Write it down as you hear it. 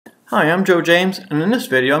Hi, I'm Joe James, and in this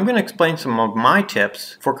video I'm going to explain some of my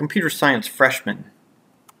tips for computer science freshmen.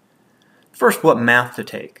 First, what math to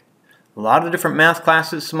take. A lot of different math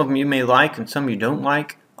classes, some of them you may like and some you don't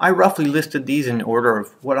like. I roughly listed these in order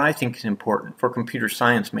of what I think is important for computer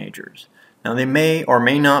science majors. Now they may or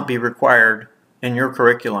may not be required in your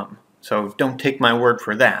curriculum, so don't take my word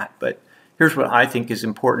for that, but here's what I think is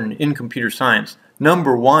important in computer science.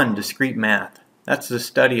 Number one, discrete math. That's the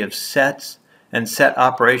study of sets and set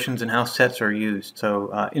operations and how sets are used.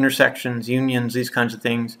 So intersections, unions, these kinds of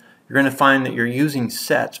things. You're going to find that you're using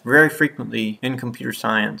sets very frequently in computer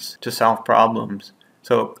science to solve problems.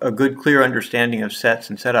 So a good, clear understanding of sets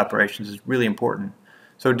and set operations is really important.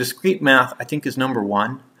 So discrete math, I think, is number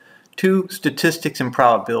one. Two, statistics and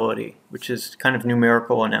probability, which is kind of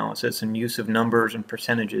numerical analysis and use of numbers and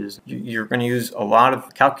percentages. You're going to use a lot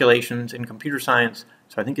of calculations in computer science,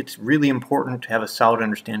 so I think it's really important to have a solid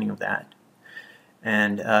understanding of that.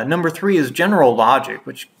 And number three is general logic,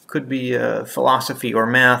 which could be philosophy or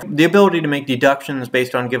math. The ability to make deductions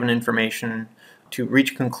based on given information, to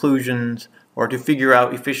reach conclusions, or to figure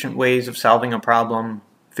out efficient ways of solving a problem,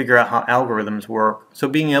 figure out how algorithms work. So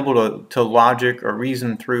being able to logic or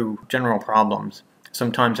reason through general problems,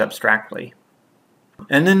 sometimes abstractly.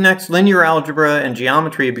 And then next, linear algebra and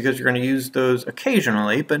geometry, because you're going to use those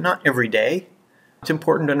occasionally, but not every day. It's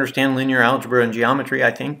important to understand linear algebra and geometry,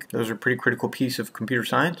 I think. Those are a pretty critical piece of computer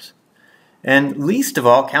science. And least of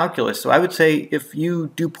all, calculus. So I would say if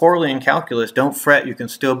you do poorly in calculus, don't fret, you can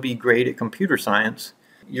still be great at computer science.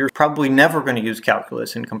 You're probably never going to use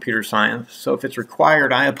calculus in computer science, so if it's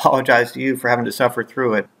required, I apologize to you for having to suffer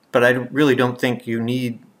through it. But I really don't think you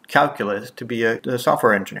need calculus to be a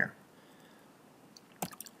software engineer.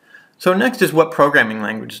 So next is what programming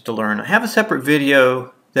languages to learn. I have a separate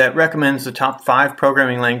video that recommends the top 5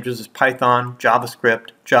 programming languages as Python,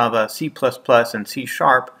 JavaScript, Java, C++, and C#.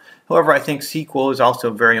 However, I think SQL is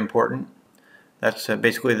also very important. That's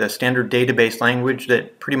basically the standard database language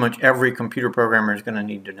that pretty much every computer programmer is going to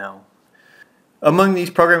need to know. Among these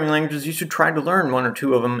programming languages, you should try to learn one or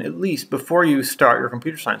two of them at least before you start your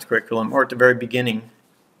computer science curriculum or at the very beginning.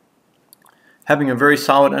 Having a very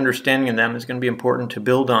solid understanding of them is going to be important to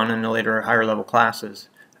build on in the later higher level classes.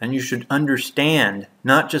 And you should understand,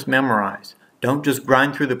 not just memorize. Don't just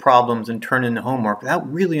grind through the problems and turn in the homework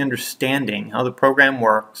without really understanding how the program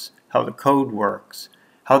works, how the code works,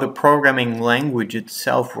 how the programming language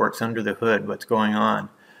itself works under the hood, what's going on.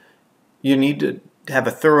 You need to have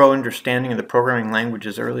a thorough understanding of the programming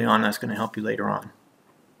languages early on. That's going to help you later on.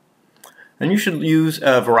 And you should use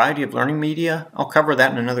a variety of learning media. I'll cover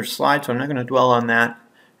that in another slide, so I'm not going to dwell on that.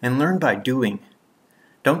 And learn by doing.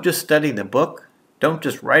 Don't just study the book. Don't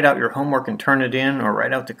just write out your homework and turn it in, or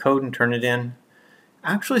write out the code and turn it in.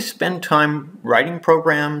 Actually spend time writing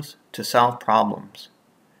programs to solve problems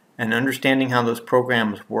and understanding how those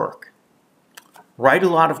programs work. Write a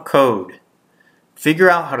lot of code. Figure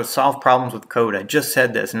out how to solve problems with code. I just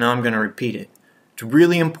said this, and now I'm going to repeat it. It's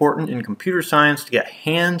really important in computer science to get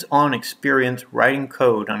hands-on experience writing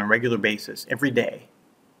code on a regular basis, every day.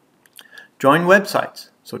 Join websites.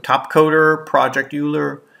 So TopCoder, Project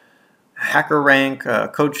Euler, HackerRank,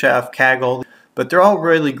 CodeChef, Kaggle, but they're all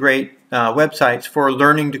really great websites for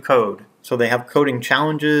learning to code. So they have coding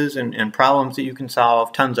challenges and problems that you can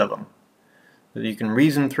solve, tons of them. So you can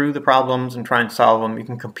reason through the problems and try and solve them. You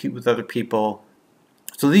can compete with other people.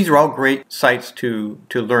 So these are all great sites to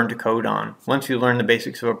learn to code on once you learn the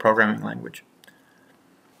basics of a programming language.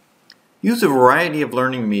 Use a variety of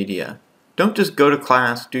learning media. Don't just go to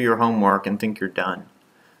class, do your homework, and think you're done.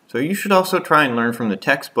 So you should also try and learn from the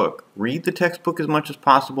textbook. Read the textbook as much as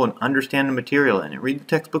possible and understand the material in it. Read the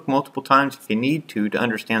textbook multiple times if you need to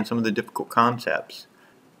understand some of the difficult concepts.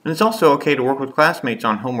 And it's also okay to work with classmates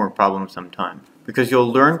on homework problems sometime, because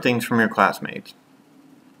you'll learn things from your classmates.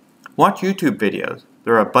 Watch YouTube videos.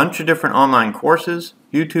 There are a bunch of different online courses,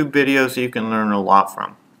 YouTube videos that you can learn a lot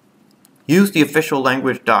from. Use the official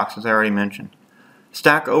language docs, as I already mentioned.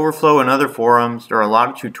 Stack Overflow and other forums. There are a lot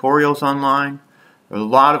of tutorials online. There are a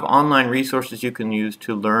lot of online resources you can use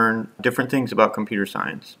to learn different things about computer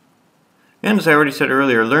science. And as I already said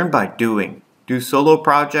earlier, learn by doing. Do solo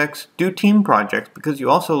projects, do team projects, because you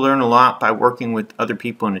also learn a lot by working with other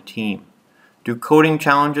people in a team. Do coding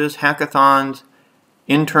challenges, hackathons,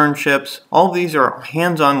 internships. All of these are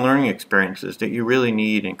hands-on learning experiences that you really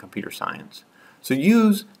need in computer science. So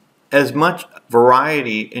use as much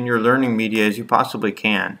variety in your learning media as you possibly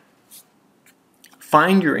can.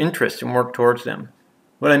 Find your interests and work towards them.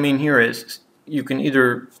 What I mean here is you can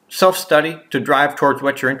either self-study to drive towards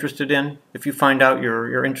what you're interested in. If you find out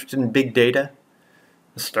you're interested in big data,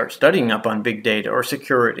 start studying up on big data or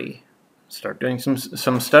security. Start doing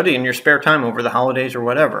some study in your spare time over the holidays or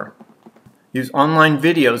whatever. Use online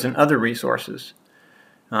videos and other resources,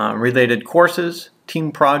 related courses,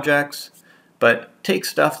 team projects, but take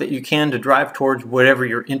stuff that you can to drive towards whatever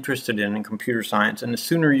you're interested in computer science. And the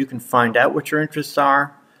sooner you can find out what your interests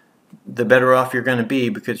are, the better off you're going to be,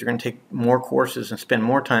 because you're going to take more courses and spend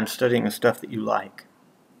more time studying the stuff that you like.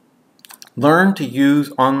 Learn to use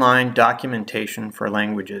online documentation for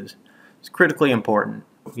languages. It's critically important.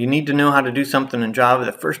 You need to know how to do something in Java.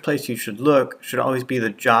 The first place you should look should always be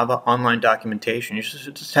the Java online documentation. You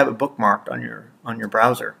should just have it bookmarked on your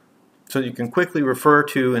browser, so you can quickly refer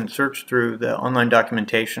to and search through the online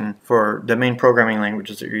documentation for the main programming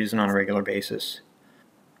languages that you're using on a regular basis.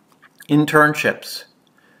 Internships.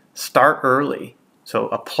 Start early. So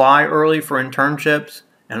apply early for internships,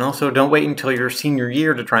 and also don't wait until your senior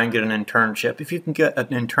year to try and get an internship. If you can get an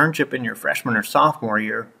internship in your freshman or sophomore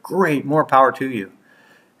year, great, more power to you.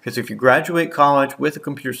 Because if you graduate college with a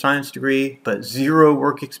computer science degree but zero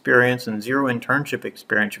work experience and zero internship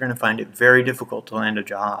experience, you're going to find it very difficult to land a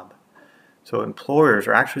job. So employers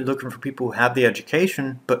are actually looking for people who have the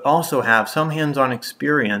education but also have some hands-on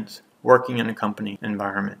experience working in a company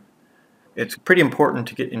environment. It's pretty important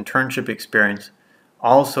to get internship experience.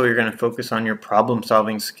 Also, you're going to focus on your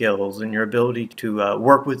problem-solving skills and your ability to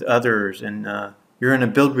work with others, and you're going to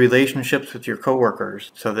build relationships with your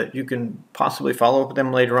coworkers so that you can possibly follow up with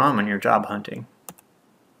them later on when you're job hunting.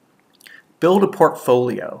 Build a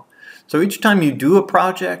portfolio. So each time you do a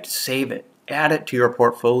project, save it. Add it to your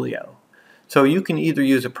portfolio. So you can either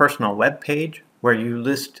use a personal web page where you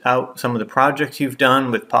list out some of the projects you've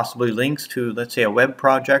done with possibly links to, let's say, a web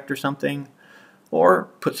project or something, or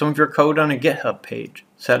put some of your code on a GitHub page.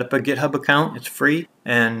 Set up a GitHub account, it's free,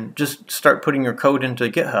 and just start putting your code into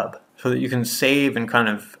GitHub so that you can save and kind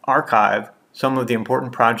of archive some of the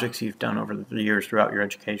important projects you've done over the years throughout your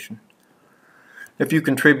education. If you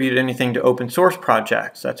contribute anything to open source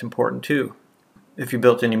projects, that's important too. If you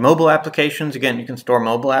built any mobile applications, again, you can store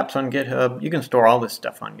mobile apps on GitHub. You can store all this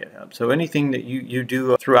stuff on GitHub. So anything that you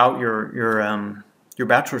do throughout your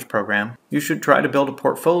bachelor's program, you should try to build a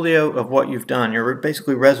portfolio of what you've done. You're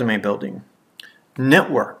basically resume building.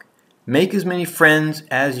 Network. Make as many friends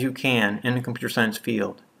as you can in the computer science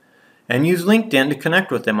field. And use LinkedIn to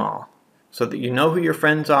connect with them all, so that you know who your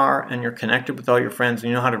friends are and you're connected with all your friends and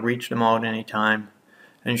you know how to reach them all at any time.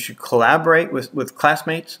 And you should collaborate with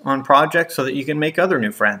classmates on projects so that you can make other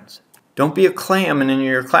new friends. Don't be a clam in any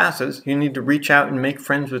of your classes. You need to reach out and make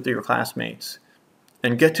friends with your classmates.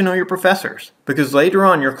 And get to know your professors, because later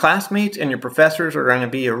on your classmates and your professors are going to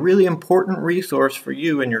be a really important resource for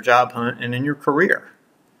you in your job hunt and in your career.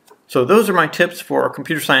 So those are my tips for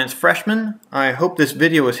computer science freshmen. I hope this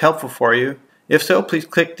video was helpful for you. If so, please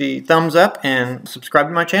click the thumbs up and subscribe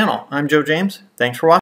to my channel. I'm Joe James. Thanks for watching.